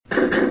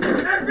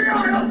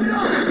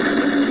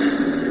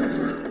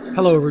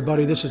Hello,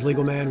 everybody. This is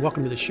Legal Man.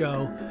 Welcome to the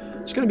show.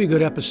 It's going to be a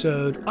good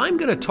episode. I'm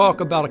going to talk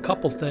about a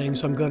couple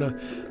things. I'm going to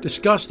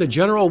discuss the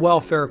General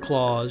Welfare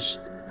Clause,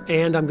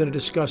 and I'm going to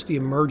discuss the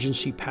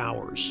emergency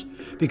powers,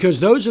 because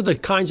those are the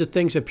kinds of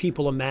things that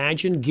people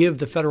imagine give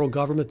the federal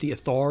government the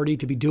authority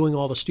to be doing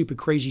all the stupid,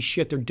 crazy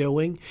shit they're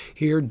doing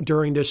here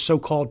during this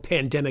so-called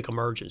pandemic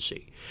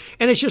emergency.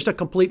 And it's just a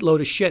complete load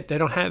of shit. They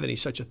don't have any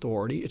such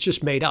authority. It's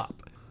just made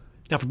up.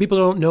 Now, for people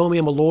who don't know me,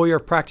 I'm a lawyer.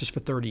 I've practiced for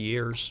 30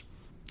 years.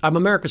 I'm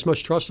America's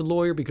most trusted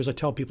lawyer because I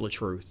tell people the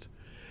truth.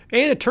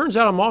 And it turns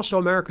out I'm also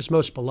America's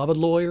most beloved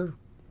lawyer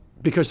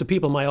because the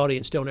people in my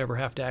audience don't ever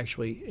have to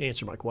actually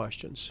answer my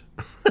questions.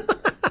 All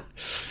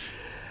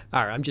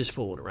right, I'm just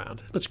fooling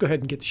around. Let's go ahead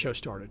and get the show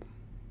started.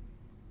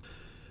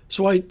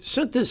 So I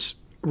sent this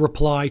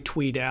reply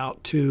tweet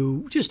out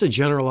to just a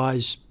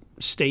generalized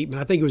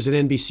statement. I think it was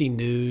an NBC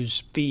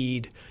News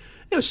feed.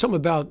 It was something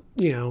about,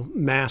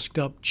 masked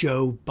up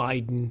Joe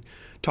Biden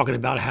talking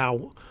about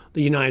how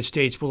the United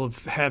States will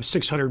have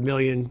 600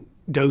 million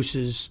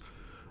doses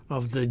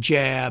of the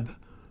jab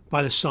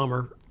by the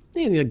summer.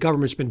 And the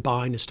government's been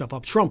buying this stuff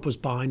up. Trump was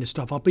buying this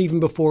stuff up. Even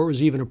before it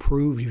was even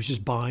approved, he was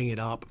just buying it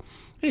up.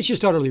 And it's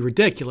just utterly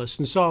ridiculous.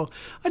 And so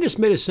I just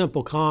made a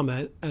simple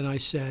comment, and I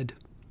said,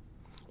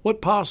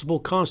 what possible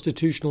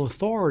constitutional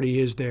authority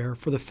is there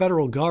for the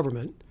federal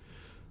government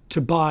to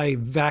buy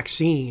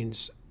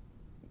vaccines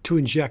to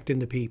inject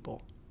into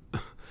people?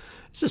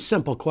 It's a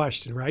simple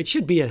question, right? It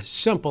should be a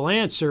simple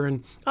answer.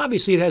 And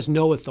obviously it has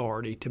no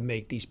authority to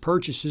make these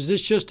purchases.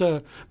 It's just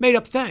a made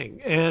up thing.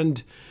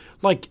 And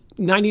like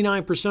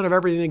 99% of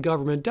everything the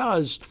government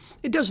does,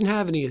 it doesn't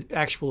have any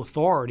actual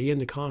authority in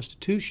the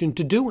Constitution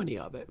to do any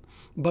of it.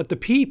 But the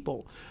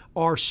people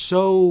are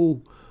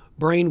so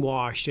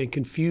brainwashed and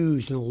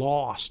confused and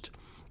lost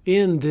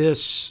in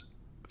this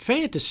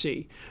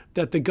fantasy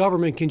that the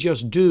government can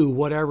just do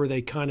whatever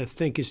they kind of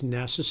think is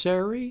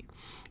necessary,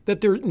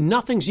 that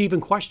nothing's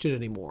even questioned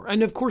anymore.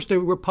 And of course,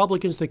 the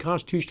Republicans, the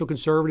constitutional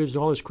conservatives,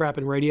 and all this crap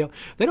in radio,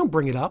 they don't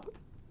bring it up.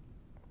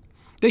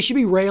 They should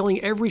be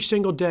railing every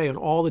single day on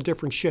all the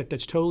different shit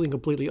that's totally and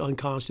completely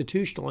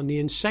unconstitutional and the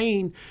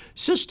insane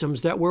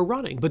systems that we're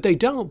running. But they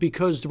don't,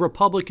 because the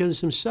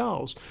Republicans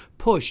themselves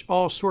push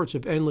all sorts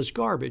of endless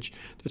garbage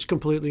that's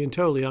completely and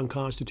totally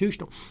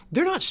unconstitutional.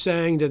 They're not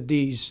saying that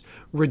these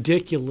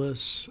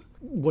ridiculous,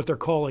 what they're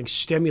calling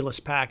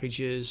stimulus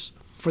packages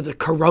for the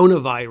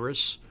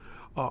coronavirus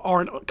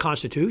aren't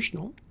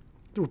constitutional.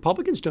 The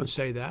Republicans don't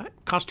say that.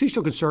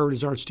 Constitutional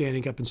conservatives aren't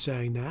standing up and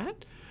saying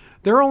that.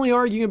 They're only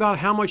arguing about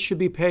how much should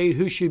be paid,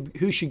 who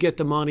should get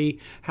the money,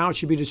 how it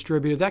should be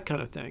distributed, that kind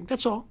of thing.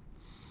 That's all.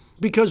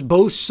 Because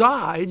both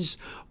sides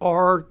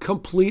are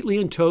completely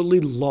and totally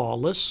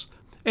lawless,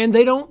 and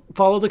they don't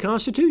follow the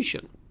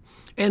Constitution.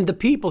 And the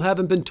people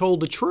haven't been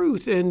told the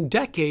truth in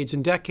decades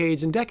and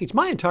decades and decades.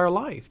 My entire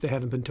life, they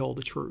haven't been told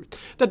the truth.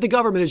 That the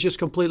government is just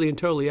completely and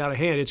totally out of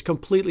hand. It's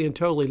completely and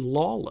totally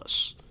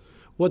lawless.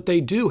 What they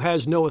do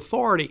has no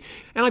authority.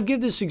 And I've given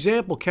this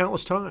example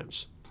countless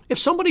times. If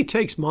somebody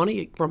takes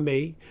money from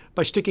me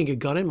by sticking a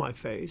gun in my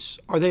face,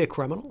 are they a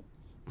criminal?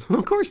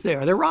 Of course they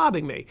are. They're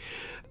robbing me.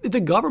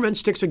 The government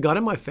sticks a gun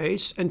in my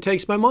face and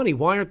takes my money.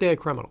 Why aren't they a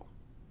criminal?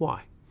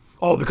 Why?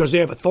 Oh, because they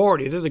have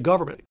authority. They're the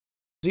government.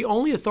 The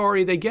only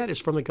authority they get is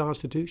from the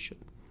Constitution.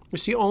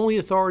 It's the only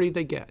authority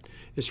they get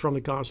is from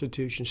the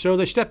Constitution. So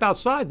they step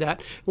outside that,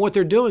 and what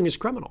they're doing is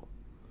criminal.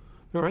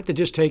 All right? They're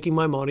just taking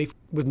my money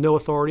with no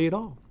authority at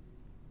all.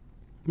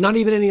 Not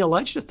even any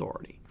alleged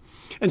authority.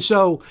 And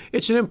so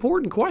it's an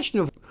important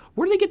question of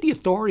where do they get the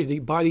authority to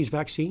buy these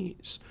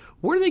vaccines?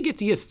 Where do they get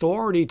the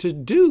authority to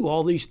do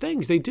all these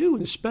things they do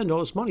and spend all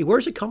this money? Where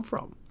does it come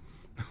from?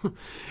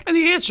 And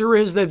the answer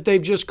is that they've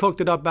just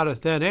cooked it up out of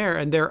thin air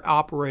and they're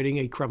operating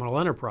a criminal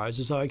enterprise,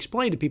 as I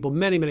explained to people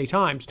many, many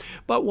times.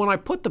 But when I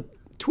put the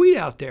tweet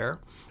out there,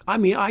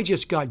 I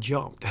just got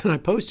jumped. And I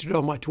posted it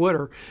on my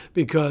Twitter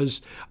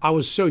because I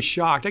was so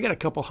shocked. I got a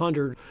couple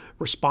hundred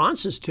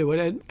responses to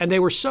it, and they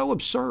were so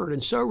absurd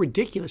and so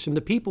ridiculous, and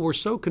the people were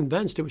so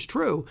convinced it was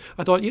true.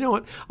 I thought, you know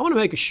what? I want to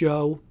make a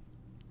show,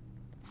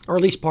 or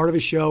at least part of a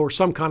show or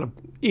some kind of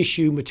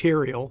issue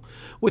material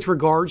with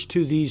regards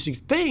to these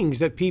things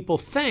that people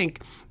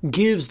think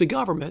gives the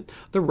government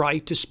the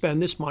right to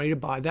spend this money to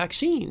buy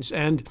vaccines.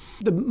 And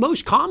the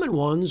most common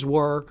ones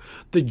were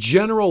the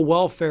General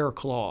Welfare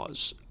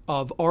Clause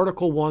of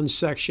Article 1,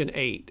 Section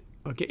 8.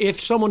 Okay, if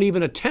someone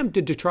even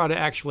attempted to try to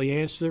actually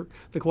answer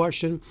the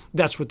question,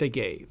 that's what they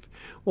gave.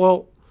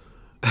 Well,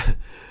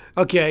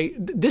 okay,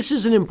 this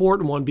is an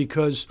important one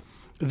because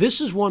this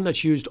is one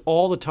that's used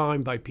all the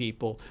time by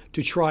people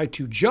to try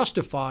to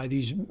justify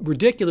these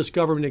ridiculous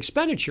government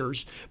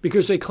expenditures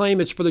because they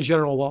claim it's for the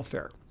general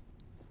welfare.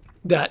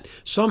 That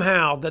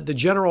somehow that the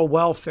general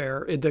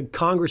welfare, the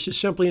Congress is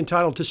simply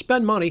entitled to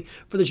spend money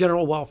for the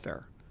general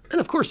welfare. And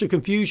of course, the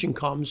confusion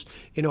comes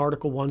in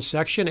Article 1,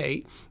 Section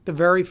 8, the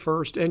very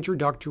first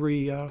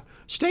introductory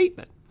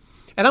statement.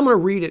 And I'm going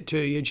to read it to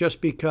you just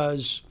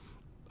because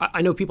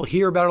I know people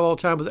hear about it all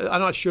the time, but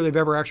I'm not sure they've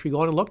ever actually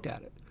gone and looked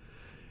at it.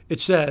 It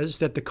says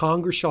that the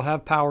Congress shall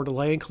have power to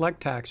lay and collect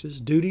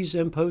taxes, duties,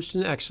 imposts,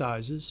 and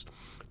excises,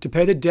 to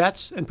pay the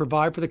debts and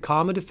provide for the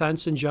common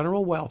defense and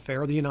general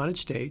welfare of the United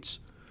States.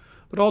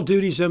 But all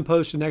duties,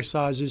 imposts, and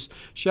excises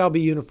shall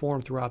be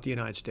uniform throughout the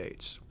United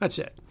States. That's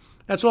it.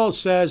 That's all it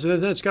says,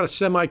 and then it's got a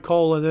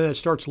semicolon, and then it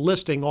starts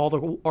listing all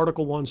the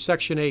Article 1,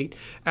 Section 8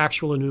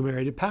 actual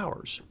enumerated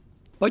powers.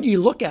 But you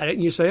look at it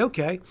and you say,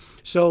 okay,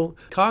 so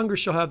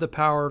Congress shall have the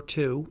power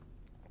to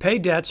pay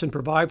debts and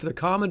provide for the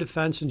common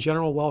defense and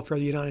general welfare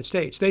of the United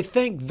States. They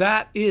think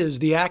that is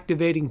the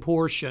activating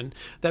portion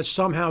that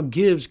somehow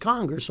gives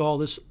Congress all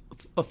this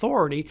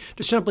authority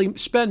to simply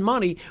spend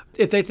money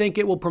if they think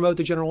it will promote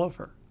the general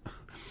welfare.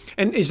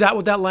 And is that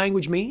what that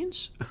language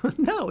means?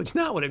 No, it's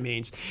not what it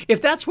means.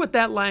 If that's what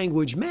that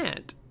language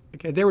meant,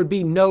 okay, there would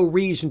be no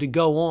reason to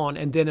go on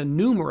and then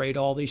enumerate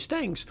all these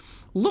things.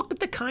 Look at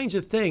the kinds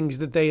of things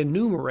that they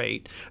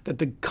enumerate that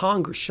the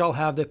Congress shall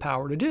have the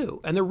power to do.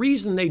 And the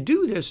reason they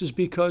do this is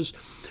because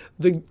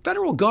the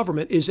federal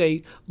government is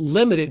a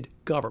limited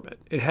government.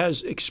 It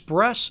has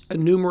express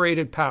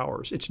enumerated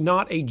powers. It's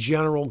not a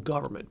general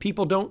government.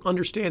 People don't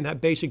understand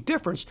that basic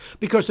difference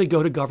because they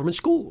go to government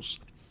schools.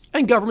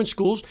 And government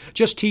schools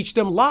just teach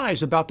them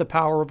lies about the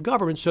power of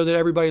government so that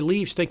everybody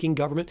leaves thinking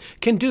government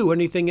can do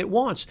anything it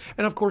wants.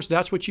 And of course,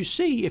 that's what you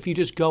see if you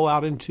just go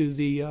out into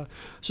the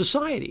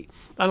society.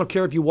 I don't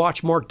care if you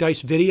watch Mark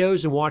Dice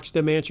videos and watch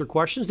them answer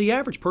questions. The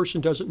average person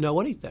doesn't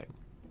know anything.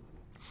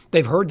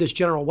 They've heard this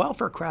general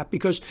welfare crap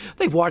because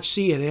they've watched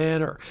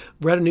CNN or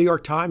read a New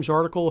York Times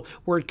article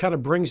where it kind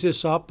of brings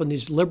this up and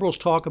these liberals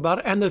talk about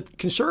it. And the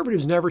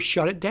conservatives never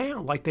shut it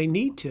down like they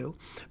need to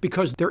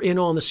because they're in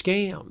on the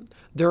scam.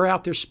 They're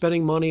out there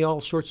spending money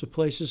all sorts of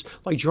places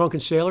like drunken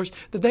sailors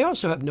that they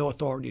also have no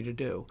authority to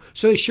do.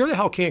 So they sure the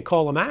hell can't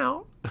call them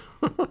out.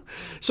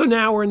 So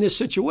now we're in this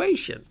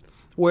situation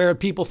where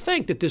people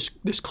think that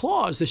this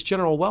clause, this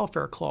general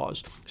welfare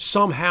clause,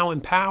 somehow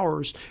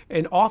empowers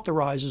and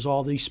authorizes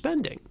all these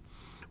spending.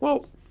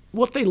 Well,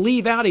 what they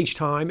leave out each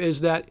time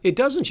is that it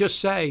doesn't just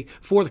say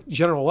for the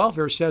general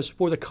welfare, it says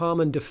for the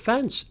common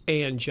defense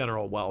and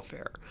general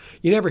welfare.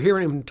 You never hear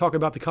anyone talk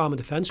about the common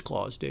defense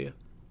clause, do you?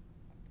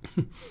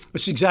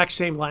 It's the exact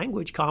same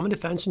language, common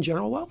defense and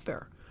general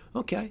welfare.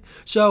 Okay,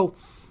 so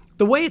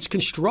the way it's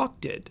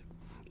constructed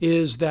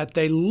is that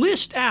they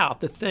list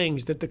out the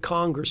things that the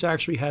Congress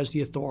actually has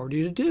the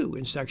authority to do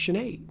in Section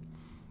 8.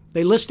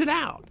 They list it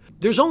out.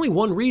 There's only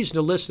one reason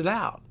to list it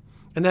out,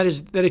 and that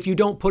is that if you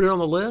don't put it on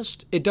the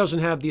list, it doesn't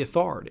have the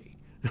authority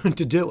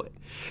to do it.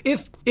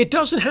 If it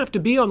doesn't have to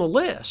be on the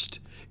list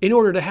in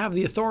order to have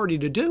the authority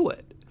to do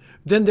it,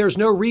 then there's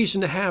no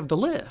reason to have the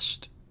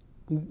list.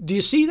 Do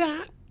you see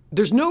that?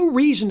 There's no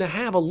reason to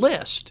have a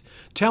list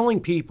telling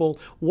people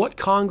what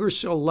Congress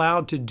is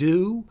allowed to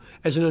do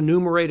as an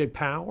enumerated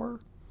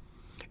power.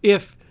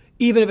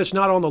 Even if it's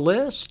not on the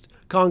list,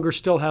 Congress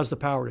still has the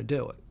power to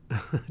do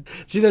it.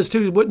 See, those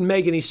two wouldn't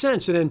make any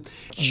sense. And in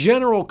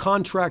general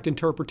contract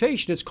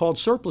interpretation, it's called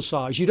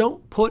surplusage. You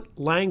don't put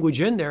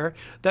language in there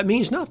that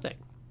means nothing.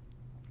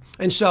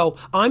 And so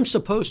I'm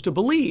supposed to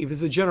believe, if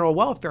the general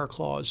welfare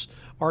clause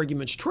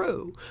argument's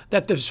true,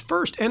 that this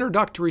first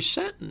introductory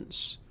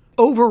sentence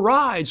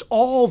overrides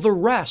all the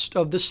rest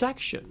of the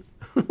section,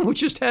 which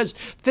just has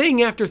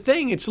thing after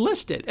thing it's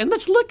listed. And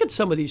let's look at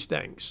some of these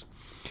things.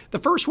 The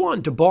first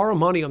one, to borrow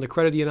money on the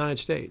credit of the United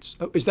States.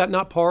 Is that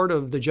not part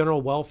of the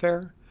general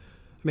welfare?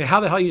 I mean,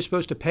 how the hell are you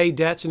supposed to pay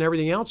debts and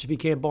everything else if you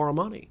can't borrow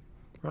money,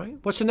 right?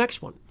 What's the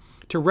next one?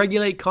 To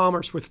regulate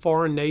commerce with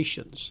foreign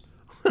nations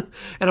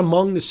and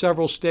among the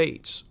several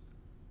states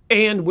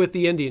and with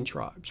the Indian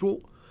tribes.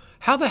 Well,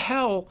 how the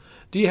hell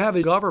do you have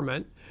a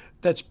government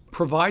that's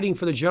providing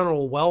for the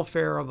general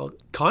welfare of a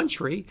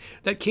country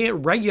that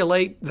can't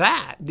regulate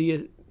that,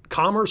 the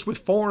commerce with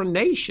foreign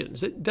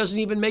nations? It doesn't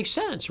even make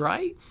sense,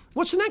 right?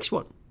 What's the next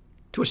one?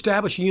 To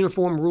establish a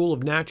uniform rule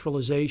of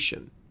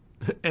naturalization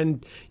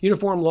and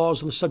uniform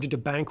laws on the subject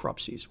of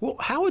bankruptcies. Well,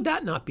 how would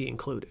that not be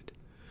included?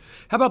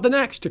 How about the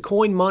next? To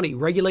coin money,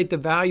 regulate the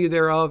value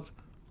thereof.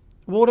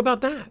 Well, what about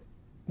that?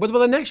 What about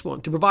the next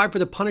one? To provide for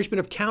the punishment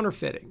of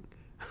counterfeiting.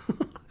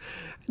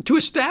 To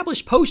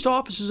establish post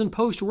offices and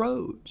post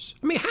roads.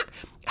 I mean,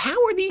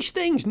 how are these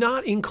things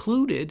not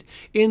included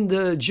in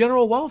the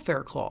general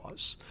welfare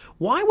clause?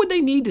 Why would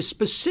they need to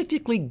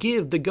specifically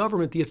give the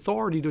government the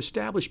authority to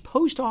establish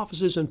post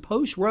offices and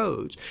post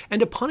roads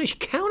and to punish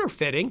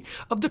counterfeiting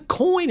of the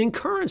coin and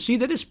currency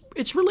that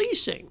it's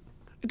releasing?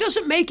 It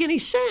doesn't make any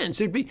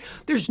sense.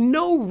 There's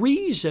no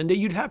reason that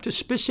you'd have to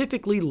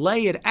specifically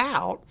lay it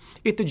out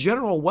if the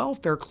general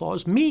welfare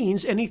clause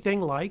means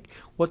anything like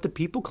what the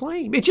people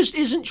claim. It just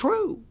isn't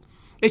true.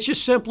 It's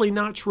just simply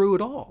not true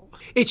at all.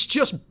 It's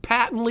just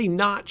patently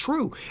not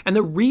true. And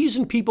the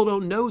reason people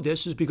don't know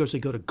this is because they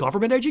go to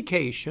government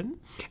education,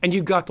 and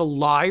you've got the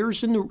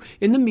liars in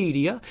the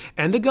media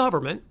and the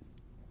government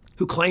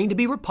who claim to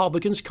be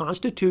Republicans,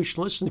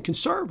 constitutionalists, and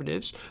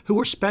conservatives who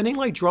are spending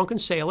like drunken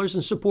sailors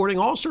and supporting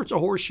all sorts of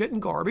horse shit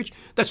and garbage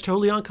that's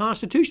totally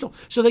unconstitutional.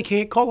 So they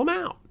can't call them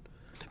out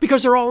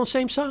because they're all on the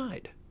same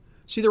side.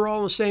 See, they're all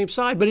on the same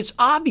side, but it's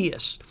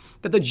obvious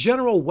that the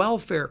General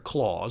Welfare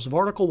Clause of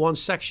Article 1,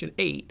 Section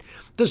 8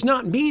 does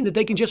not mean that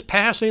they can just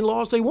pass any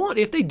laws they want.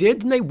 If they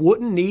did, then they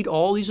wouldn't need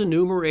all these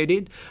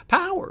enumerated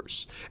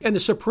powers. And the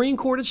Supreme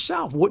Court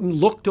itself wouldn't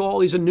look to all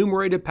these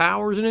enumerated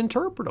powers and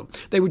interpret them.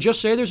 They would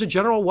just say there's a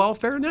general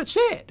welfare and that's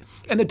it.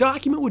 And the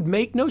document would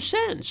make no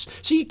sense.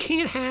 So you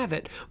can't have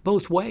it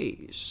both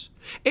ways.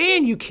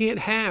 And you can't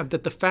have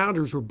that the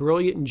founders were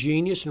brilliant and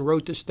genius and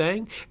wrote this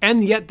thing,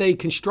 and yet they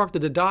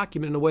constructed a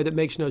document in a way that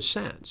makes no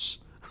sense.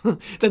 That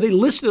they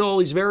listed all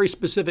these very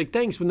specific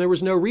things when there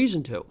was no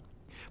reason to.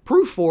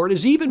 Proof for it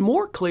is even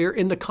more clear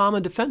in the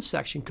common defense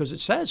section, because it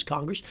says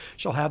Congress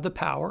shall have the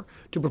power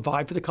to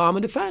provide for the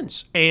common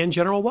defense and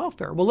general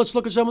welfare. Well, let's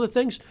look at some of the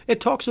things it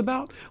talks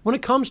about when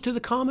it comes to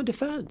the common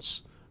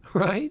defense,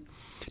 right?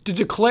 To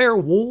declare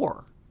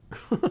war.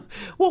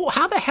 Well,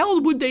 how the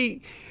hell would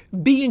they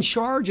be in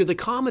charge of the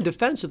common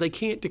defense if they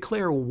can't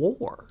declare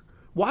war?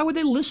 Why would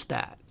they list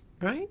that,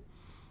 right?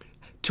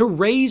 To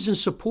raise and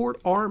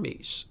support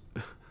armies.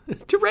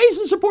 To raise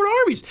and support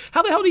armies.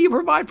 How the hell do you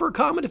provide for a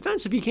common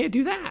defense if you can't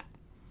do that?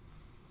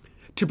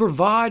 To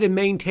provide and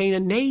maintain a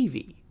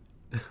navy.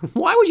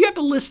 Why would you have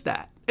to list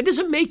that? It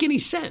doesn't make any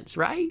sense,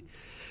 right?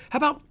 How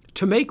about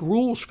to make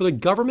rules for the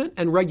government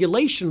and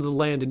regulation of the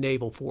land and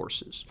naval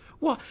forces?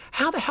 Well,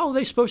 how the hell are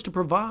they supposed to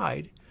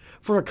provide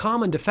for a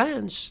common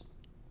defense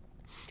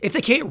if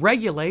they can't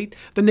regulate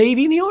the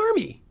Navy and the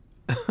Army?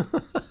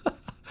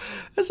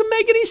 Doesn't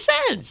make any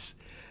sense.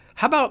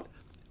 How about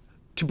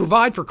to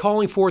provide for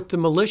calling forth the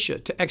militia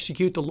to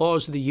execute the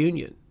laws of the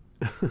Union?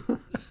 Why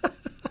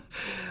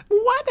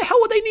the hell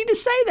would they need to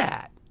say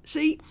that?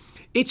 See,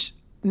 it's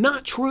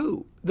not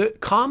true. The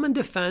common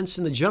defense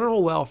and the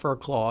general welfare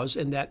clause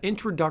in that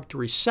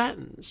introductory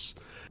sentence,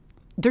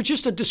 they're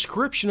just a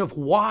description of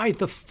why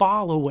the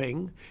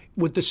following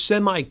with the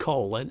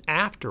semicolon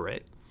after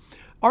it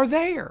are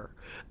there.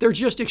 They're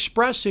just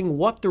expressing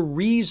what the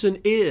reason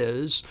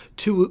is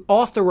to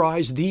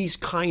authorize these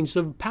kinds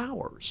of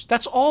powers.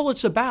 That's all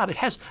it's about. It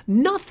has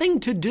nothing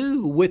to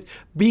do with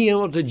being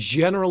able to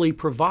generally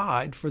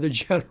provide for the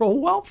general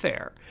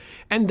welfare.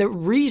 And the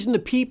reason the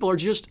people are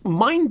just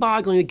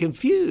mind-bogglingly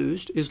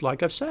confused is,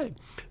 like I've said,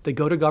 they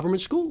go to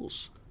government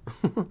schools.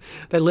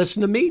 They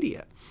listen to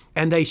media.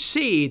 And they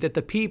see that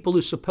the people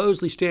who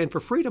supposedly stand for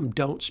freedom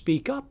don't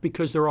speak up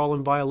because they're all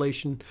in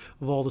violation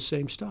of all the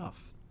same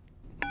stuff.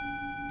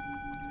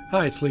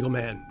 Hi, it's Legal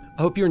Man.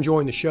 I hope you're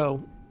enjoying the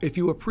show. If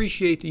you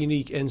appreciate the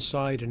unique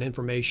insight and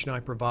information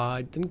I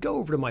provide, then go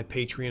over to my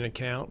Patreon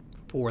account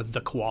for The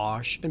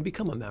Quash and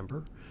become a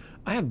member.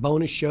 I have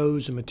bonus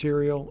shows and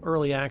material,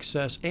 early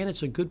access, and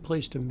it's a good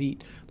place to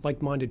meet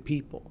like-minded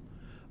people.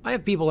 I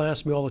have people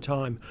ask me all the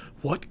time,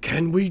 what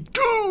can we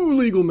do,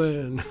 Legal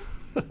Man?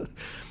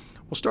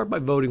 Well, start by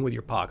voting with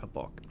your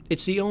pocketbook.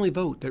 It's the only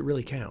vote that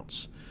really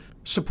counts.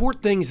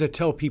 Support things that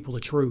tell people the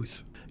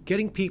truth.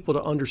 Getting people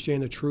to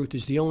understand the truth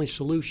is the only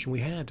solution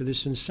we have to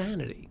this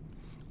insanity.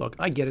 Look,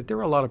 I get it. There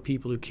are a lot of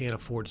people who can't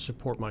afford to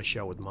support my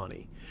show with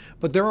money.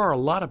 But there are a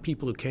lot of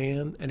people who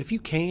can. And if you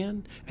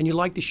can and you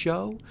like the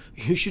show,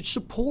 you should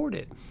support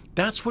it.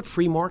 That's what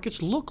free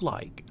markets look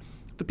like.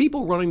 The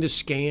people running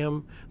this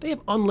scam, they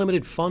have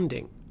unlimited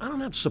funding. I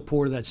don't have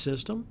support of that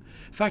system.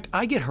 In fact,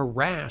 I get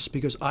harassed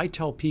because I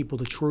tell people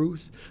the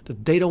truth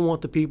that they don't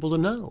want the people to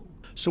know.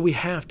 So we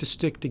have to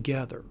stick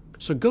together.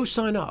 So go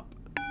sign up.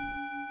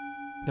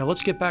 Now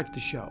let's get back to the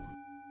show.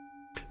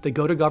 They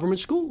go to government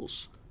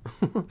schools.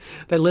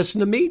 They listen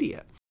to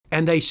media.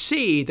 And they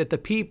see that the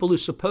people who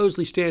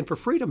supposedly stand for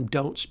freedom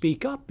don't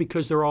speak up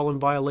because they're all in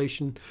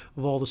violation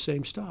of all the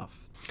same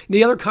stuff.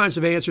 The other kinds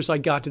of answers I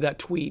got to that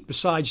tweet,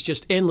 besides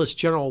just endless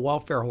general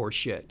welfare horse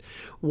shit,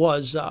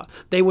 was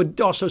they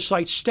would also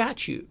cite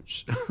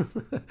statutes.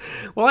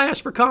 Well, I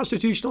asked for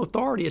constitutional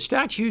authority. A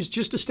statute is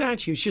just a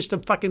statute. It's just a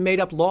fucking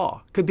made-up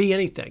law. Could be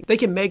anything. They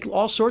can make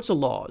all sorts of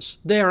laws.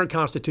 They aren't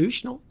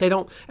constitutional. They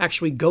don't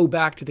actually go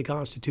back to the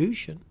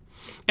Constitution.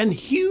 And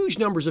huge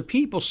numbers of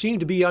people seem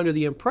to be under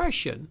the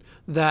impression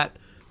that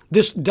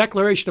this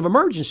declaration of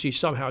emergency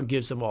somehow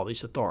gives them all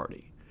this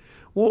authority.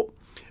 Well,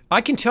 I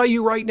can tell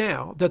you right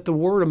now that the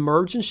word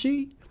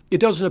emergency, it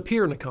doesn't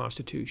appear in the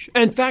Constitution.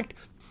 In fact,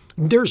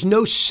 there's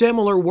no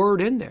similar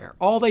word in there.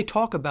 All they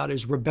talk about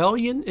is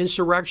rebellion,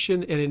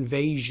 insurrection, and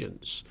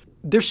invasions.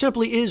 There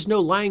simply is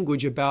no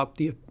language about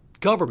the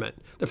government,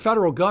 the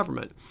federal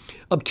government,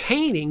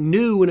 obtaining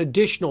new and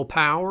additional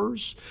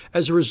powers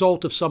as a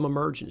result of some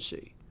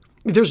emergency.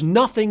 There's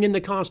nothing in the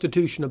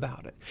Constitution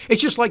about it.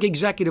 It's just like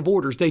executive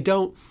orders. They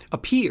don't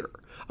appear.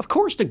 Of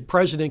course, the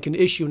president can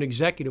issue an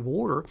executive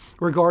order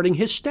regarding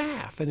his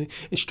staff and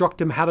instruct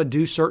them how to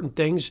do certain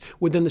things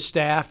within the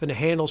staff and to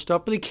handle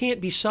stuff, but they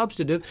can't be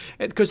substantive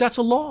because that's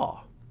a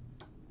law.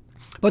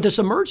 But this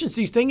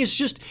emergency thing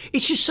is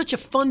it's just such a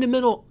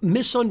fundamental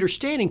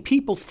misunderstanding.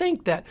 People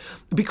think that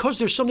because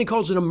there's something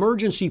called an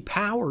Emergency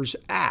Powers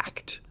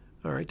Act,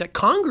 all right, that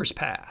Congress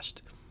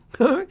passed,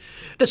 that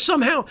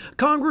somehow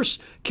Congress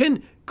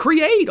can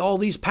create all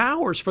these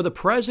powers for the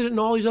president and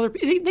all these other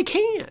people. They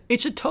can't.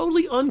 It's a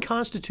totally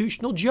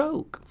unconstitutional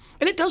joke.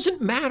 And it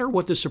doesn't matter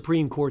what the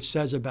Supreme Court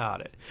says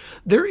about it.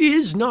 There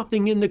is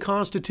nothing in the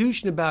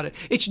Constitution about it.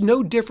 It's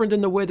no different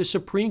than the way the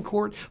Supreme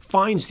Court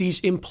finds these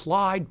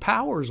implied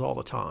powers all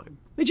the time.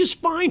 It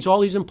just finds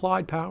all these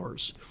implied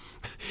powers.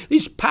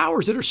 These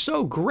powers that are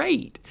so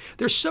great,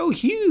 they're so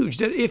huge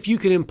that if you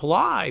can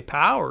imply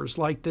powers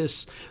like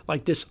this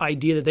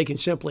idea that they can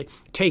simply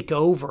take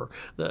over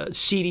the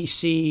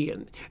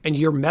CDC and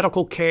your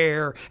medical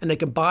care, and they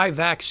can buy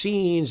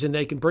vaccines, and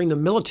they can bring the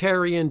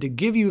military in to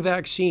give you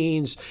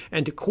vaccines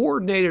and to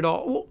coordinate it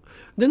all, well,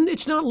 then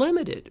it's not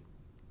limited.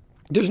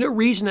 There's no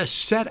reason to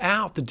set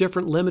out the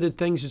different limited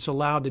things it's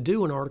allowed to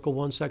do in Article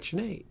 1, Section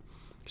 8.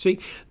 See,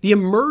 the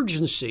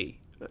emergency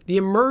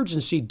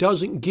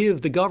doesn't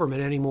give the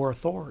government any more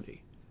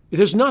authority.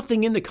 There's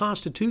nothing in the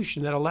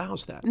Constitution that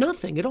allows that.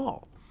 Nothing at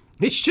all.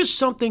 It's just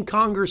something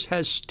Congress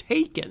has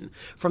taken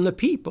from the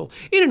people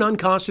in an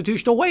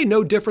unconstitutional way,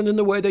 no different than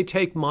the way they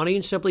take money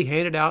and simply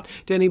hand it out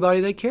to anybody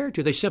they care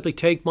to. They simply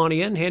take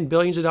money in, hand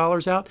billions of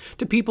dollars out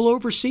to people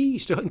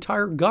overseas, to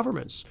entire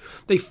governments.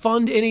 They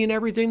fund any and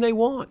everything they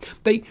want.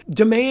 They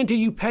demand that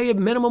you pay a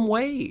minimum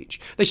wage.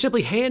 They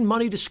simply hand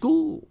money to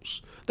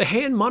schools. They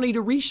hand money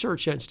to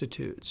research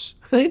institutes.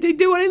 They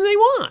do anything they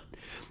want.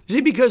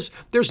 See, because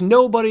there's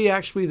nobody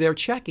actually there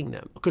checking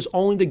them, because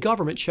only the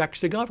government checks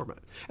the government.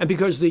 And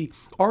because the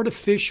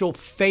artificial,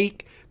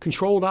 fake,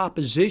 controlled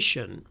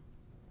opposition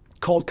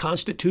called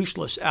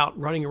constitutionalists out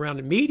running around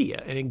in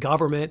media and in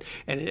government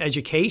and in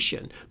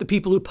education, the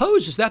people who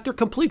oppose that, they're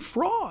complete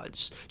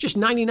frauds. Just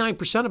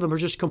 99% of them are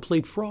just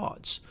complete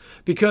frauds,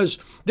 because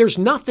there's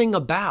nothing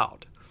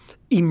about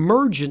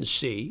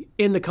emergency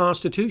in the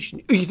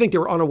Constitution. You think they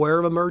were unaware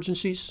of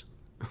emergencies?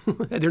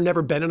 Had there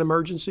never been an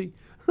emergency?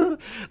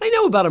 They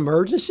know about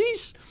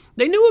emergencies.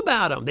 They knew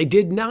about them. They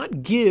did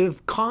not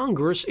give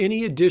Congress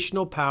any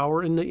additional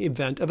power in the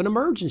event of an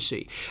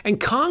emergency. And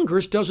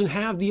Congress doesn't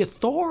have the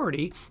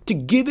authority to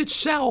give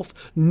itself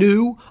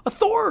new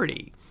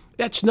authority.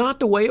 That's not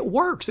the way it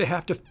works. They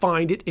have to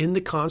find it in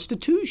the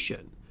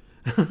Constitution.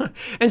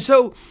 And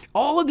so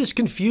all of this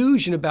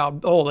confusion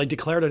about, they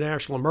declared a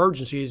national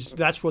emergency,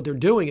 that's what they're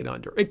doing it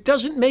under. It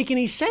doesn't make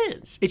any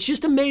sense. It's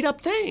just a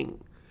made-up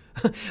thing.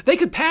 They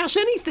could pass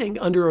anything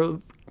under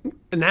an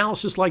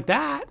analysis like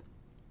that.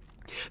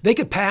 They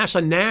could pass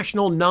a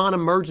national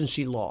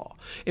non-emergency law,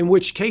 in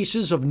which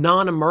cases of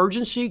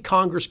non-emergency,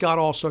 Congress got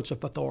all sorts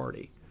of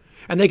authority.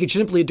 And they could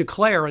simply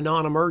declare a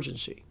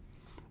non-emergency.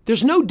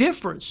 There's no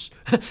difference.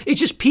 It's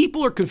just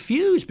people are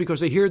confused because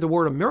they hear the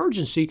word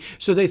emergency,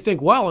 so they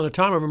think, well, in a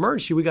time of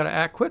emergency, we got to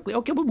act quickly.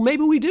 Okay, well,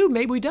 maybe we do,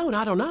 maybe we don't,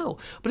 I don't know.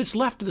 But it's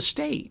left to the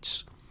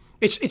states.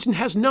 It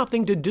has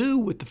nothing to do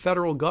with the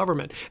federal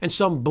government and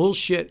some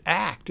bullshit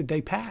act that they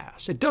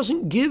pass. It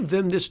doesn't give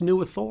them this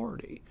new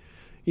authority.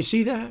 You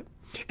see that?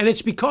 And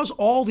it's because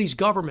all these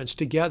governments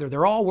together,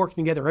 they're all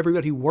working together.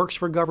 Everybody who works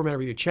for government,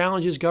 everybody who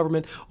challenges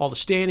government, all the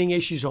standing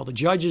issues, all the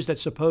judges that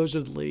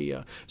supposedly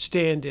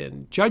stand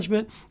in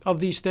judgment of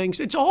these things,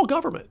 it's all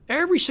government.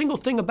 Every single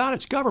thing about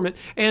it's government.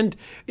 And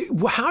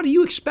how do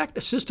you expect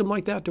a system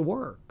like that to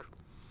work?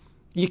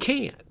 You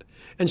can't.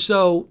 And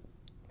so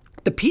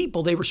the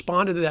people, they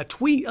responded to that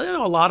tweet.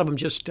 A lot of them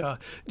just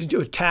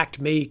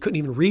attacked me, couldn't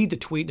even read the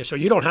tweet. They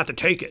said, you don't have to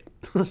take it.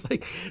 I was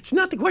like, it's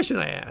not the question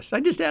I asked. I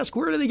just asked,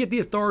 where do they get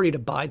the authority to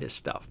buy this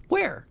stuff?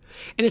 Where?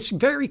 And it's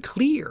very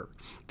clear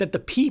that the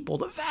people,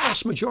 the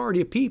vast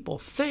majority of people,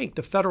 think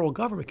the federal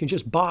government can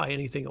just buy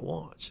anything it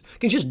wants,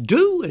 can just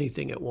do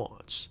anything it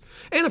wants.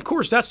 And of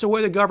course, that's the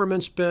way the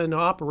government's been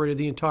operated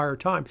the entire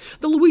time.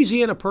 The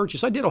Louisiana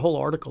Purchase, I did a whole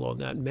article on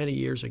that many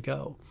years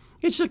ago.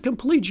 It's a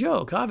complete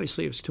joke.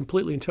 Obviously, it's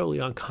completely and totally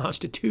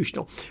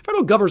unconstitutional.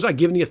 Federal government's not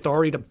given the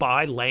authority to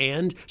buy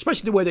land,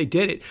 especially the way they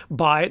did it.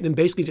 Buy it and then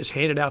basically just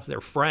hand it out to their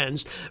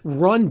friends.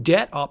 Run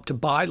debt up to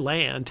buy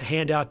land to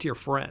hand out to your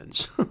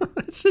friends.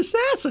 It's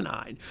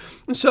asinine.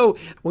 And so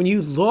when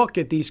you look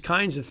at these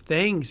kinds of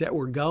things that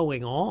were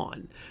going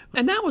on,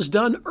 and that was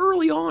done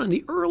early on in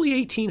the early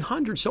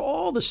 1800s, so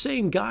all the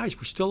same guys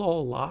were still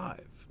all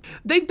alive.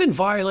 They've been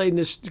violating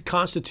this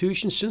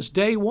Constitution since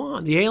day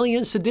one. The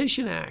Alien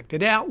Sedition Act,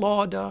 it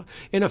outlawed,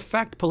 in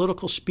effect,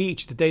 political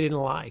speech that they didn't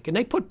like. And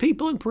they put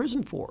people in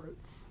prison for it.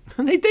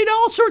 And they did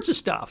all sorts of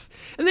stuff.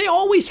 And they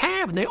always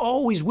have, and they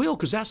always will,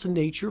 because that's the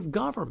nature of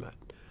government.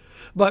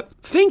 But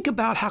think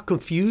about how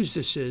confused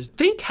this is.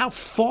 Think how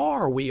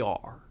far we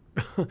are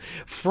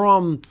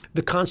from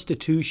the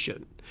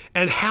Constitution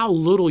and how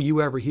little you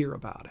ever hear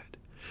about it.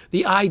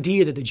 The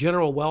idea that the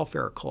General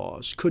Welfare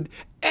Clause could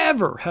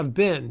ever have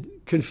been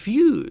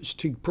confused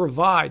to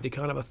provide the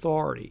kind of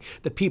authority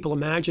that people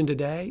imagine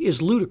today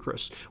is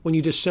ludicrous when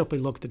you just simply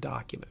look at the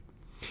document.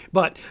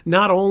 But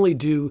not only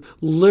do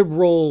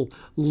liberal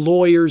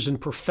lawyers and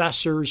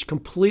professors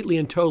completely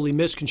and totally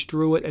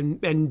misconstrue it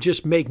and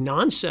just make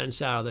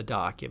nonsense out of the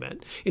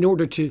document in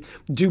order to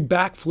do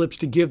backflips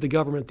to give the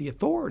government the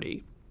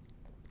authority,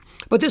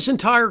 but this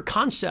entire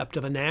concept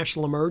of a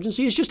national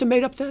emergency is just a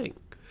made-up thing.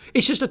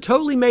 It's just a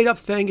totally made-up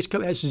thing. It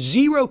has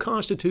zero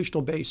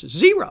constitutional basis,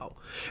 zero.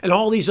 And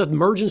all these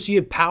emergency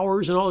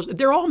powers and all this,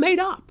 they're all made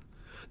up.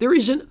 There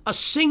isn't a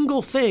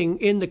single thing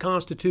in the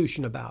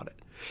Constitution about it.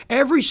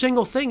 Every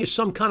single thing is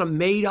some kind of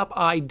made-up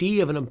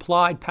idea of an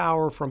implied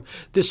power from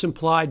this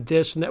implied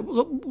this and that.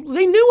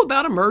 They knew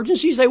about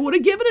emergencies. They would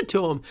have given it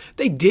to them.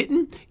 They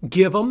didn't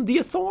give them the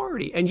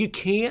authority. And you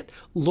can't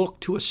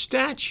look to a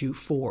statute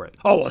for it.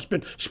 Oh, well, it's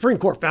been Supreme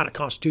Court found it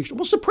constitutional.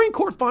 Well, Supreme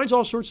Court finds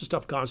all sorts of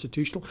stuff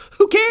constitutional.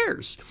 Who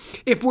cares?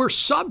 If we're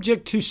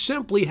subject to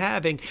simply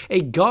having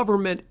a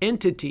government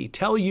entity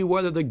tell you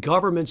whether the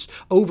government's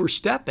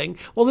overstepping,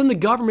 well, then the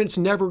government's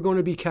never going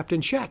to be kept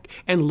in check.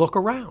 And look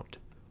around.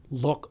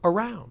 Look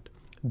around.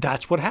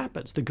 That's what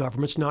happens. The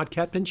government's not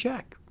kept in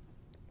check.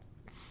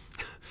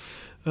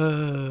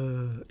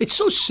 It's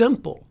so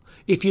simple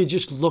if you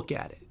just look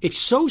at it. It's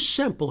so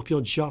simple if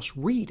you'll just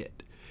read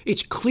it.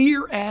 It's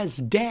clear as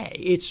day.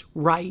 It's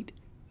right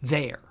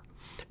there.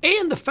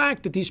 And the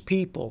fact that these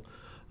people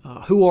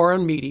who are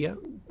on media,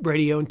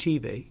 radio and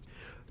TV,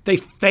 they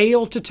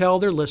fail to tell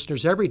their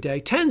listeners every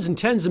day. Tens and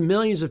tens of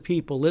millions of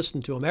people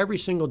listen to them every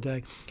single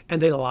day, and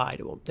they lie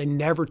to them. They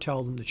never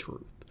tell them the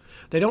truth.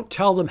 They don't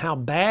tell them how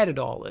bad it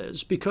all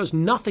is because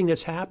nothing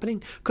that's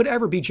happening could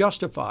ever be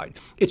justified.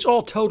 It's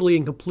all totally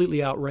and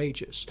completely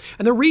outrageous.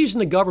 And the reason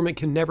the government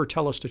can never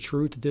tell us the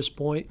truth at this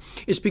point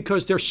is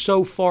because they're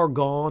so far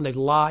gone. They've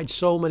lied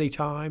so many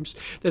times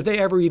that if they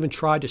ever even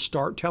tried to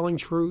start telling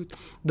truth,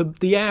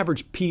 the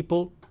average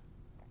people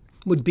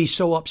would be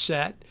so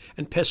upset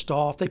and pissed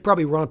off, they'd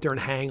probably run up there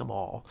and hang them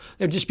all.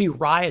 There'd just be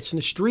riots in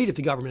the street if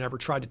the government ever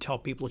tried to tell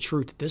people the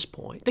truth at this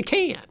point. They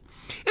can't.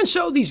 And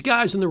so these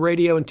guys on the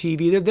radio and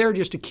TV, they're there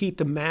just to keep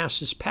the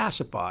masses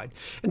pacified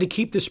and to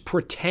keep this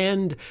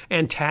pretend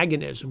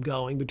antagonism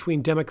going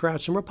between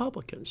Democrats and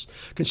Republicans,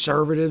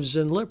 conservatives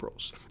and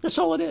liberals. That's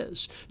all it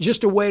is.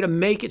 Just a way to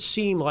make it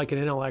seem like an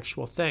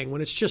intellectual thing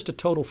when it's just a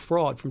total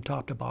fraud from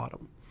top to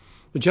bottom.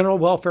 The General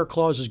Welfare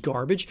Clause is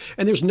garbage,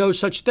 and there's no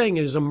such thing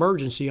as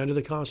emergency under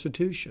the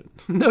Constitution.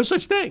 No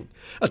such thing.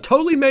 A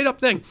totally made-up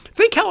thing.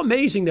 Think how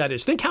amazing that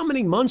is. Think how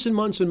many months and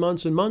months and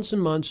months and months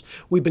and months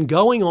we've been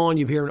going on.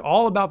 You're hearing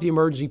all about the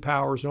emergency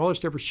powers and all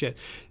this different shit.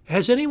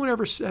 Has anyone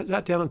ever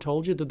sat down and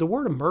told you that the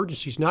word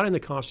emergency is not in the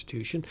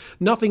Constitution?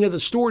 Nothing of the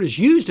sort is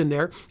used in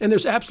there, and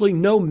there's absolutely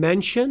no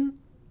mention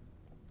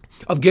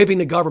of giving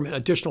the government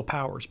additional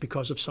powers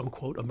because of some,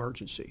 quote,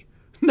 emergency.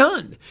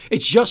 None.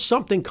 It's just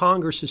something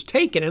Congress has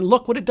taken, and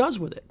look what it does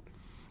with it.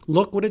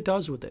 Look what it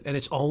does with it, and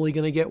it's only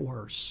going to get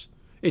worse.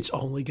 It's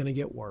only going to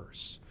get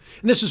worse.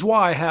 And this is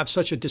why I have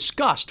such a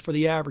disgust for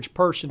the average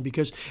person,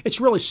 because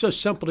it's really so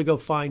simple to go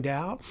find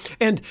out.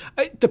 And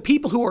the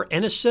people who are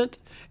innocent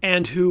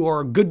and who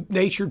are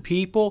good-natured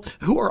people,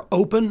 who are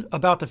open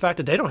about the fact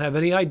that they don't have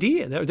any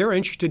idea, they're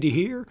interested to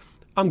hear,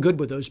 I'm good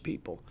with those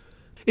people.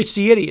 It's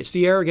the idiots,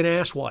 the arrogant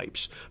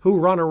asswipes who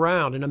run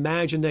around and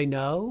imagine they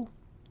know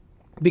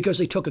because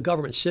they took a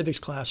government civics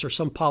class or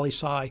some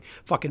poli-sci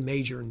fucking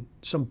major in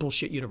some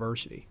bullshit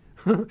university.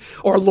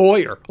 Or a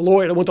lawyer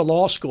that went to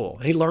law school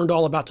and he learned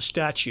all about the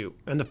statute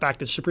and the fact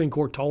that the Supreme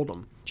Court told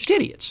him. Just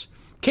idiots.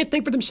 Can't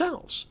think for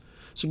themselves.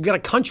 So we've got a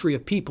country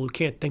of people who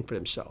can't think for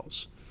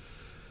themselves.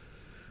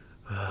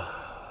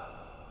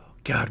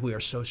 God, we are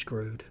so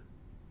screwed.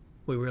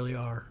 We really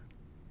are.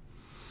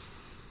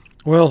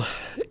 Well,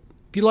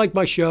 if you like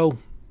my show,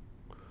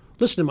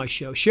 listen to my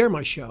show, share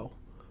my show,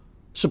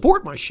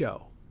 support my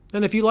show.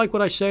 And if you like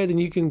what I say, then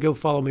you can go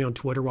follow me on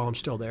Twitter while I'm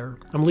still there.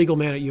 I'm Legal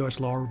Man at US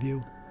Law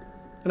Review.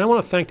 And I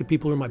want to thank the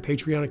people who are in my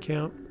Patreon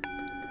account.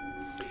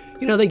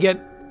 You know, they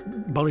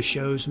get bonus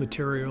shows,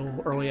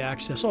 material, early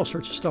access, all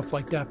sorts of stuff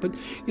like that. But,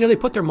 you know, they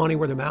put their money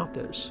where their mouth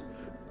is.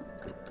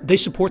 They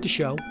support the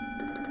show,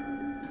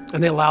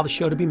 and they allow the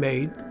show to be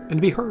made and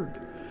to be heard.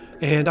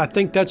 And I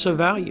think that's of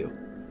value.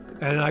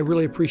 And I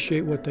really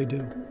appreciate what they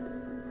do.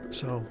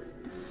 So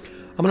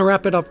I'm going to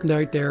wrap it up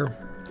right there.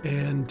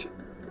 And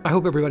I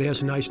hope everybody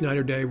has a nice night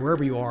or day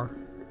wherever you are.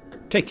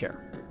 Take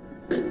care.